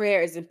like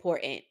prayer is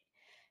important.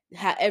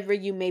 However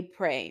you may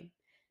pray,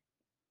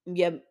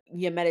 your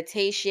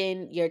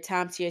meditation, your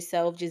time to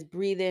yourself, just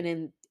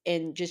breathing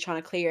and just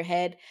trying to clear your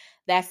head,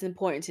 that's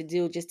important to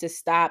do, just to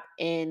stop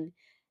and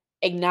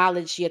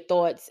acknowledge your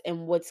thoughts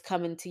and what's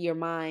coming to your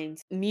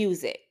mind.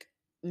 Music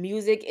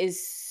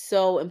is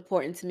so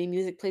important to me.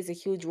 Music plays a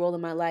huge role in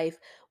my life.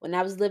 When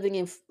I was living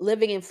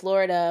in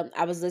Florida,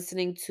 I was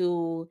listening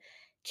to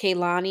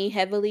Kaylani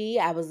heavily.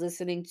 I was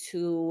listening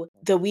to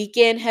The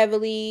Weeknd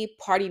heavily,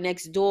 Party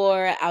Next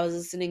Door. I was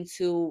listening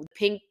to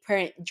Pink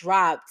Print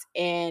dropped,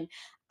 and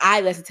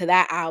I listened to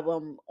that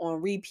album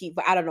on repeat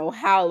for I don't know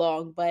how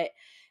long, but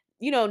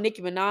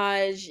Nicki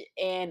Minaj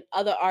and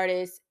other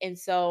artists. And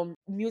so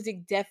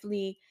music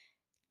definitely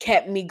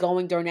kept me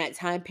going during that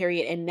time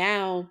period. And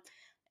now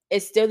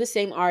it's still the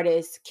same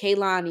artists,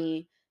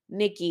 Kaylani,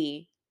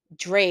 Nicki,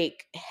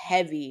 Drake,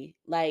 heavy.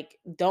 Like,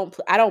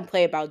 I don't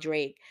play about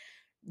Drake.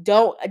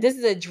 Don't This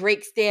is a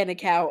Drake Stan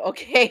account,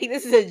 okay?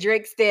 This is a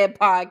Drake Stan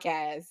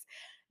podcast.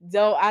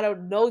 I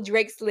don't know,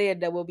 Drake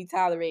slander will be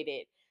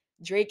tolerated.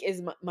 Drake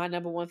is my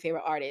number one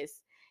favorite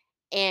artist,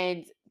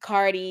 and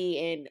Cardi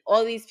and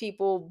all these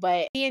people,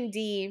 but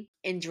D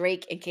and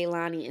Drake and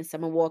Kaylani and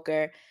Summer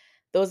Walker,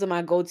 those are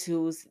my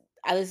go-tos.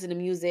 I listen to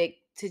music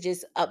to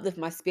just uplift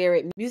my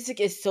spirit.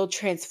 Music is so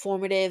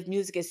transformative.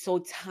 Music is so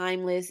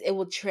timeless. It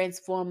will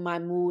transform my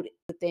mood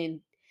within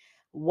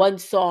one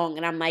song,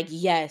 and I'm like,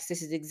 yes,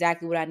 this is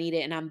exactly what I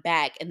needed, and I'm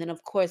back. And then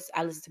of course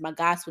I listen to my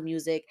gospel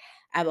music.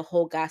 I have a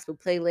whole gospel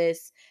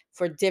playlist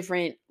for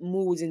different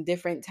moods and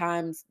different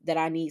times that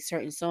I need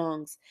certain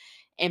songs.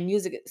 And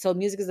music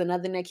is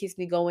another thing that keeps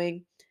me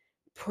going.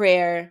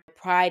 Prayer,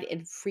 pride,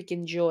 and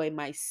freaking joy.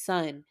 My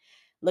son,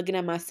 looking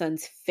at my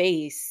son's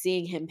face,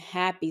 seeing him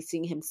happy,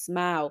 seeing him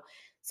smile,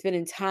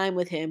 spending time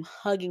with him,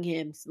 hugging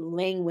him,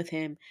 laying with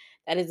him.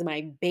 That is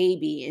my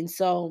baby. And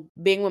so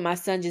being with my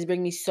son just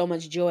brings me so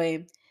much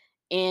joy.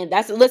 And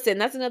that's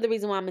another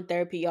reason why I'm in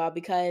therapy, y'all,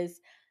 because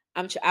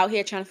out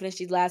here trying to finish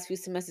these last few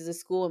semesters of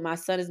school, and my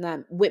son is not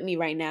with me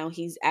right now.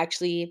 He's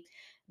actually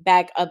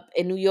back up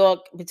in New York,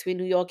 between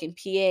New York and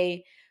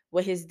PA,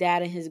 with his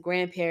dad and his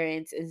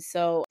grandparents. And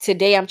so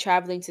today I'm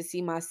traveling to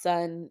see my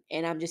son,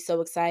 and I'm just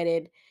so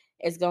excited.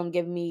 It's going to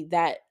give me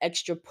that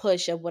extra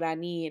push of what I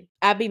need.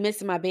 I be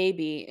missing my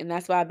baby, and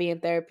that's why I be in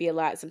therapy a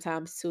lot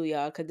sometimes too,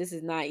 y'all, because this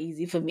is not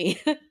easy for me.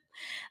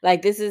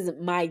 Like, this is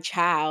my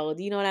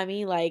child. You know what I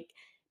mean? Like,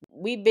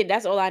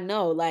 that's all I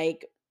know.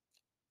 Like,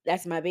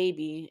 that's my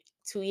baby.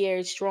 2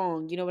 years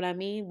strong. You know what I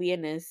mean? We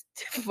in this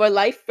for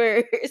life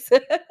first.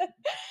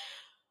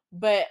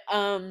 But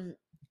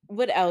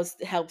what else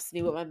helps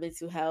me with my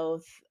mental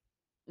health?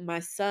 My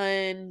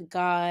son,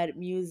 God,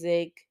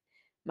 music,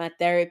 my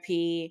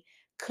therapy,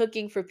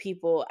 cooking for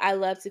people. I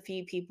love to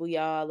feed people,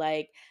 y'all.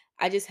 Like,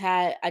 I just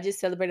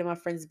celebrated my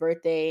friend's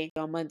birthday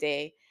on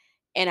Monday,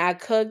 and I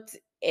cooked,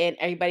 and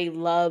everybody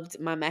loved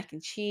my mac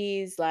and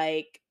cheese.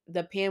 Like,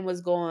 the pan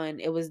was gone.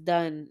 It was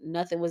done.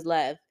 Nothing was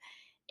left.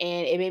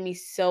 And it made me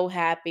so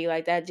happy.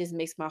 Like, that just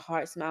makes my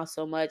heart smile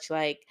so much.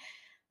 Like,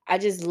 I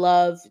just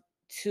love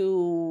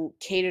to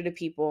cater to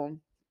people,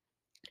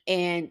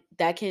 and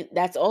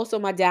that's also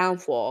my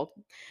downfall.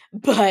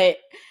 But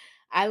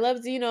I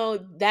love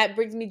to, that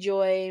brings me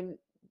joy.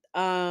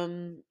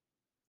 Um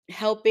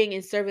Helping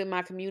and serving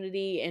my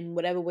community in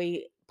whatever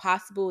way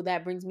possible,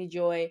 that brings me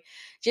joy.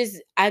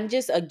 I'm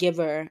just a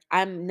giver.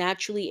 I'm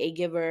naturally a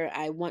giver.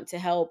 I want to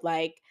help.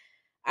 Like,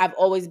 I've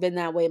always been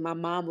that way. My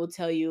mom will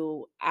tell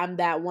you I'm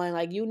that one.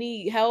 Like, you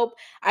need help.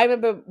 I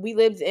remember we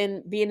lived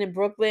in being in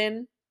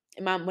Brooklyn,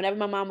 and whenever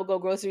my mom would go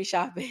grocery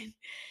shopping,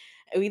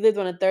 we lived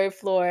on the third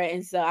floor,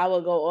 and so I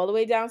would go all the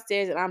way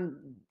downstairs, and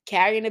I'm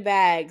carrying the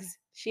bags.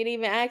 She didn't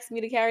even ask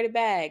me to carry the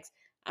bags.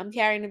 I'm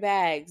carrying the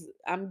bags.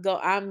 I'm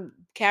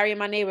carrying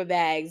my neighbor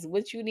bags.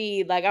 What you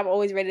need? Like, I'm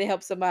always ready to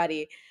help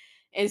somebody.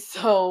 And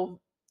so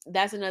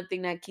that's another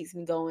thing that keeps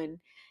me going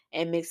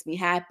and makes me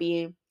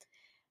happy.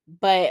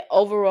 But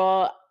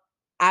overall,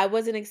 I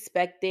wasn't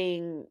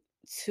expecting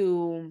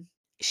to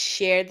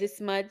share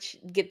this much,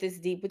 get this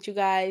deep with you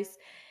guys,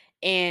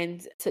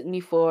 and took me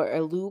for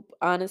a loop,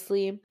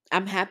 honestly.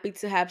 I'm happy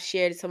to have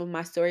shared some of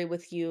my story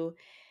with you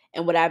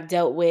and what I've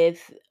dealt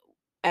with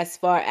as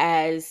far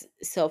as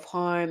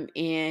self-harm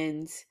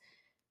and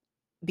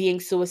being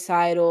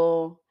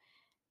suicidal.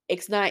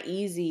 It's not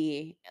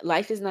easy.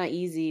 Life is not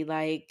easy.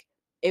 Like,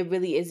 it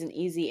really isn't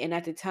easy. And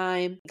at the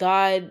time,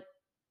 God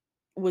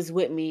was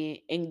with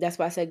me. And that's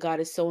why I said God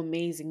is so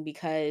amazing,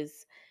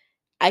 because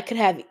I could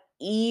have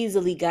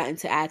easily gotten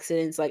to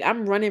accidents. Like,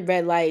 I'm running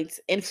red lights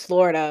in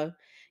Florida.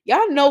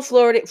 Y'all know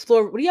what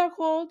are y'all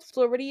called?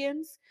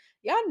 Floridians?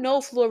 Y'all know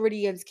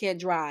Floridians can't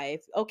drive,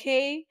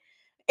 okay?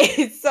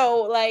 And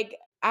so, like,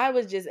 I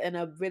was just in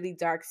a really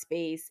dark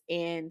space.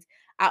 And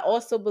I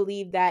also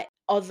believe that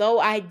although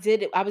I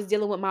was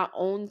dealing with my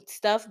own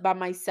stuff by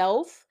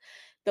myself,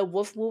 the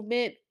wolf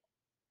movement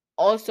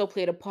also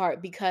played a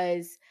part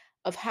because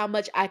of how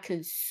much I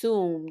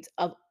consumed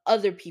of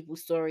other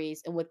people's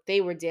stories and what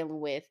they were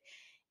dealing with,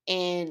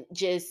 and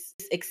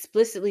just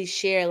explicitly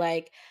share.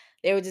 Like,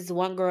 there was this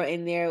one girl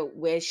in there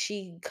where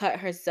she cut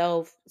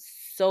herself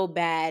so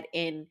bad,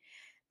 and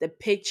the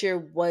picture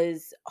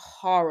was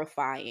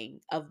horrifying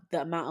of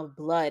the amount of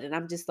blood, and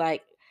I'm just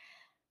like,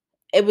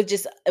 it was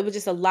just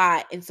a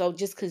lot. And so,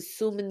 just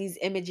consuming these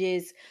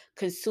images,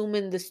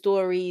 consuming the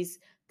stories,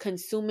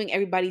 consuming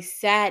everybody's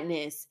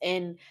sadness,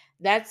 and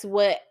that's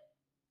what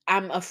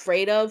I'm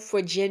afraid of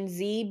for Gen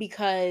Z,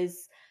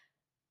 because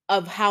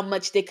of how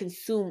much they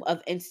consume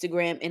of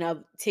Instagram and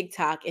of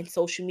TikTok and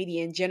social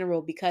media in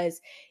general,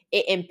 because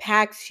it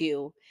impacts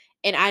you.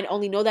 And I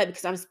only know that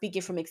because I'm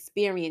speaking from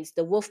experience.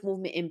 The wolf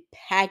movement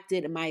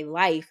impacted my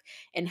life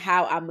and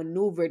how I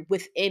maneuvered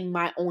within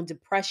my own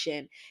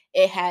depression.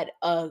 It had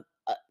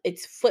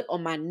its foot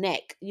on my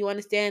neck. You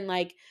understand?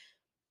 Like,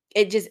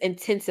 it just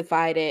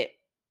intensified it.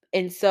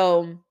 And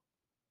so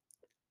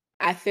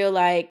I feel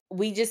like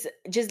we just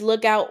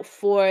look out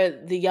for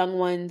the young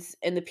ones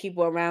and the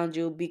people around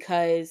you,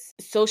 because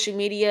social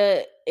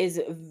media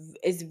is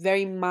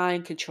very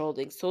mind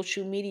controlling.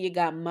 Social media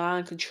got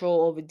mind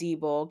control over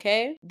Debo,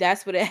 okay?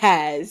 That's what it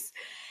has.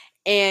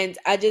 And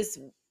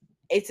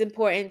it's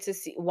important to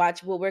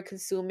watch what we're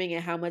consuming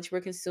and how much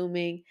we're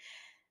consuming.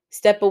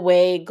 Step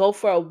away, go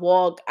for a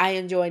walk. I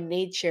enjoy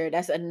nature.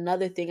 That's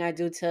another thing I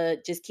do to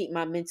just keep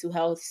my mental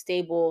health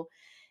stable,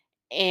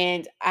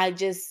 and I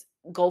just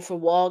go for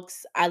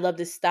walks. I love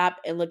to stop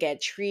and look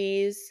at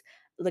trees,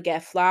 look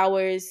at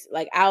flowers.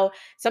 Like, I'll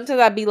sometimes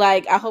I'll be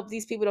like, I hope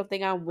these people don't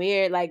think I'm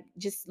weird. Like,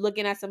 just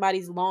looking at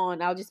somebody's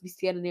lawn, I'll just be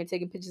standing there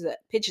taking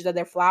pictures of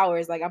their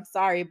flowers. Like, I'm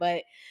sorry,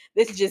 but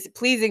this is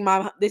pleasing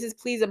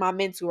my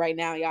mental right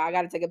now, y'all. I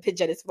gotta take a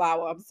picture of this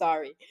flower. I'm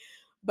sorry.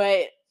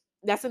 But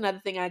that's another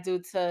thing I do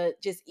to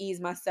just ease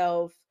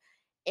myself.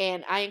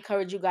 And I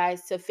encourage you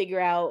guys to figure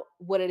out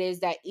what it is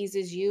that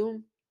eases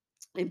you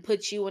and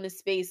puts you in a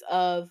space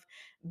of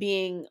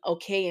being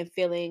okay and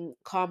feeling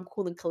calm,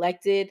 cool, and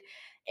collected.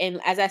 And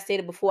as I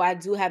stated before, I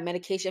do have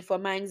medication for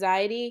my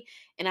anxiety,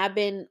 and I've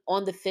been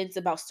on the fence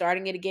about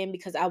starting it again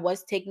because I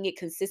was taking it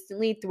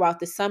consistently throughout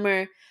the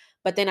summer,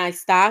 but then I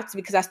stopped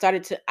because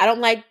I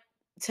don't like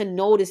to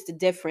notice the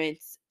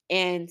difference.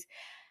 And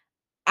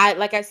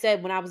like I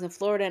said, when I was in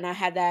Florida and I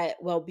had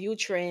that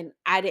Wellbutrin,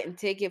 I didn't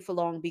take it for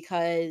long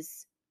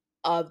because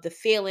of the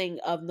feeling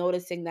of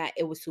noticing that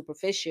it was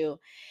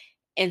superficial.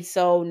 And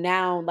so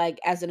now, like,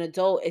 as an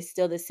adult, it's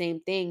still the same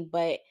thing,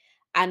 but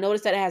I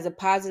noticed that it has a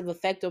positive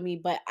effect on me.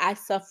 But I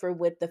suffer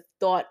with the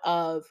thought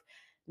of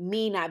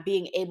me not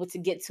being able to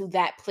get to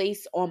that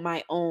place on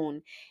my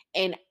own.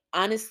 And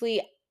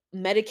honestly,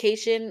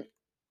 medication,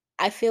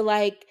 I feel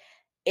like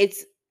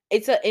it's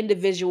it's an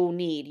individual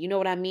need. You know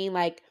what I mean?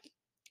 Like,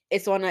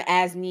 it's on an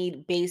as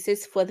need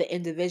basis for the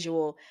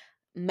individual.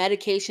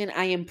 Medication,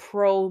 I am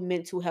pro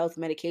mental health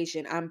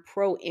medication. I'm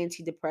pro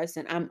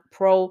antidepressant. I'm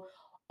pro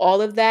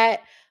all of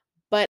that,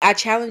 but I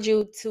challenge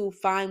you to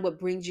find what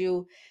brings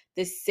you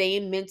the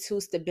same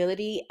mental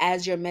stability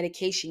as your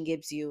medication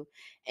gives you.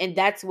 And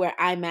that's where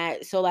I'm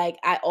at. So, like,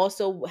 I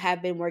also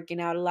have been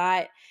working out a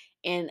lot,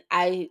 and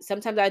I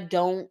sometimes I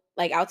don't,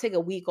 like, I'll take a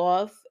week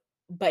off,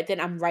 but then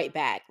I'm right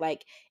back.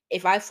 Like,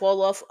 if I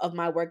fall off of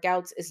my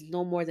workouts, it's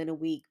no more than a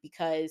week,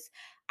 because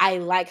I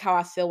like how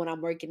I feel when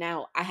I'm working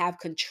out. I have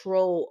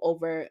control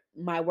over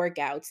my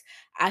workouts.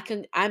 I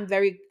can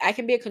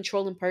be a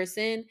controlling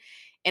person,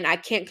 and I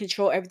can't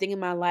control everything in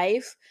my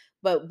life.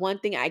 But one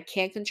thing I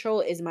can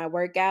control is my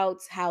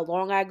workouts, how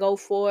long I go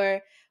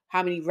for,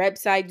 how many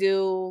reps I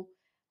do,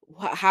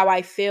 how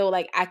I feel.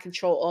 Like, I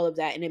control all of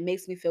that. And it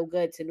makes me feel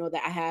good to know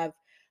that I have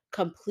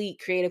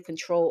complete creative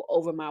control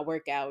over my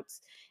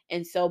workouts.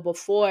 And so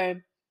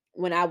before,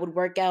 when I would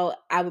work out,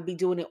 I would be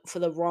doing it for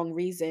the wrong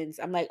reasons.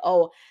 I'm like,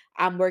 oh,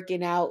 I'm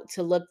working out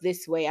to look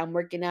this way. I'm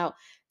working out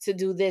to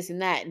do this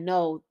and that.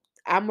 No,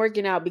 I'm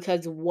working out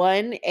because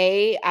one,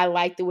 I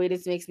like the way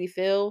this makes me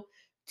feel.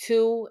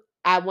 Two,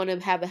 I want to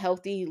have a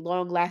healthy,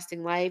 long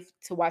lasting life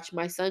to watch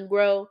my son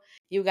grow.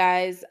 You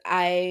guys,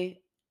 I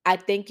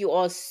thank you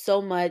all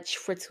so much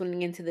for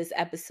tuning into this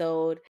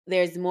episode.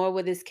 There's more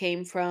where this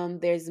came from.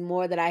 There's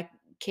more that I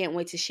can't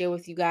wait to share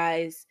with you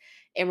guys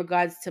in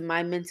regards to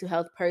my mental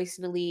health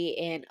personally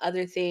and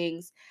other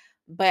things.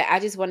 But I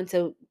just wanted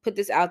to put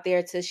this out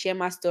there to share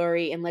my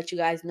story and let you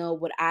guys know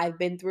what I've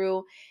been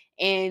through,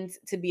 and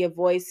to be a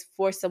voice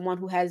for someone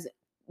who has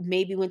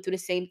maybe went through the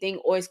same thing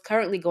or is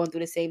currently going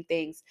through the same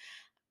things.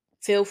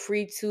 Feel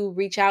free to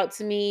reach out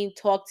to me,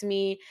 talk to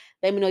me,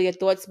 let me know your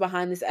thoughts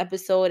behind this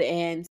episode.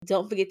 And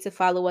don't forget to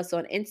follow us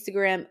on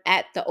Instagram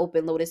at the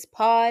Open Lotus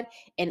Pod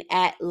and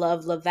at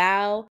Love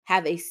Laval.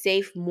 Have a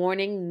safe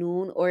morning,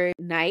 noon, or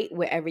night,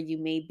 wherever you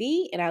may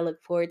be. And I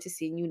look forward to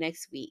seeing you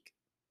next week.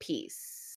 Peace.